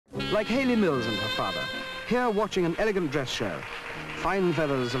like Hayley Mills and her father, here watching an elegant dress show. Fine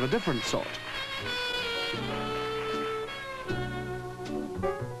feathers of a different sort.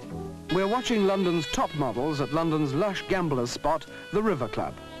 We're watching London's top models at London's lush gamblers spot, the River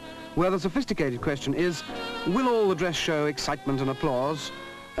Club, where the sophisticated question is, will all the dress show excitement and applause,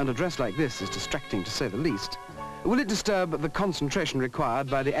 and a dress like this is distracting to say the least, will it disturb the concentration required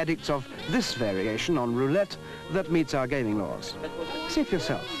by the addicts of this variation on roulette that meets our gaming laws? See for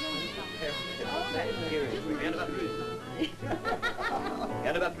yourself.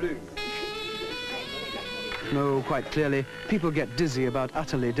 No, quite clearly, people get dizzy about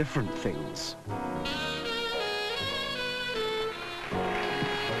utterly different things.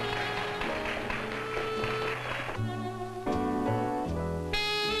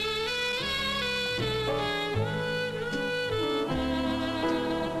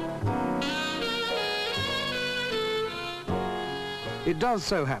 It does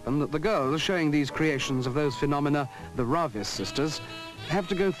so happen that the girls showing these creations of those phenomena, the Rhavis sisters, have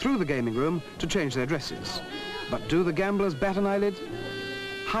to go through the gaming room to change their dresses. But do the gamblers bat an eyelid?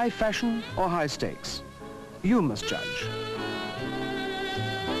 High fashion or high stakes? You must judge.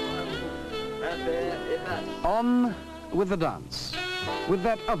 On with the dance. With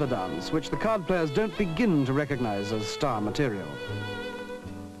that other dance, which the card players don't begin to recognize as star material.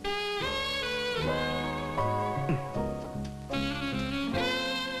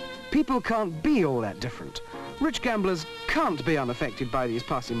 People can't be all that different. Rich gamblers can't be unaffected by these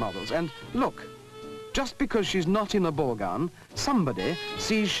passing models. And look, just because she's not in a ball gown, somebody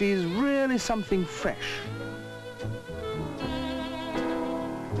sees she's really something fresh.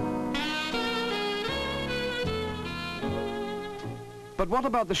 But what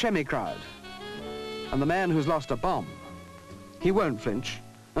about the shemmy crowd? And the man who's lost a bomb? He won't flinch,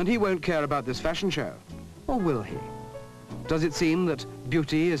 and he won't care about this fashion show. Or will he? Does it seem that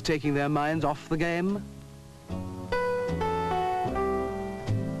beauty is taking their minds off the game?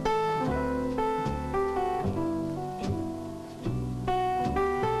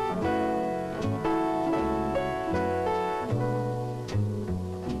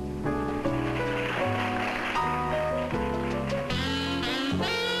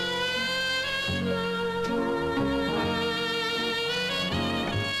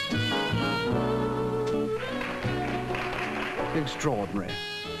 Extraordinary.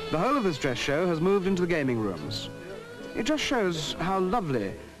 The whole of this dress show has moved into the gaming rooms. It just shows how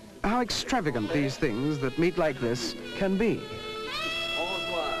lovely, how extravagant these things that meet like this can be. Au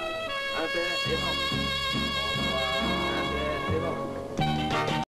revoir.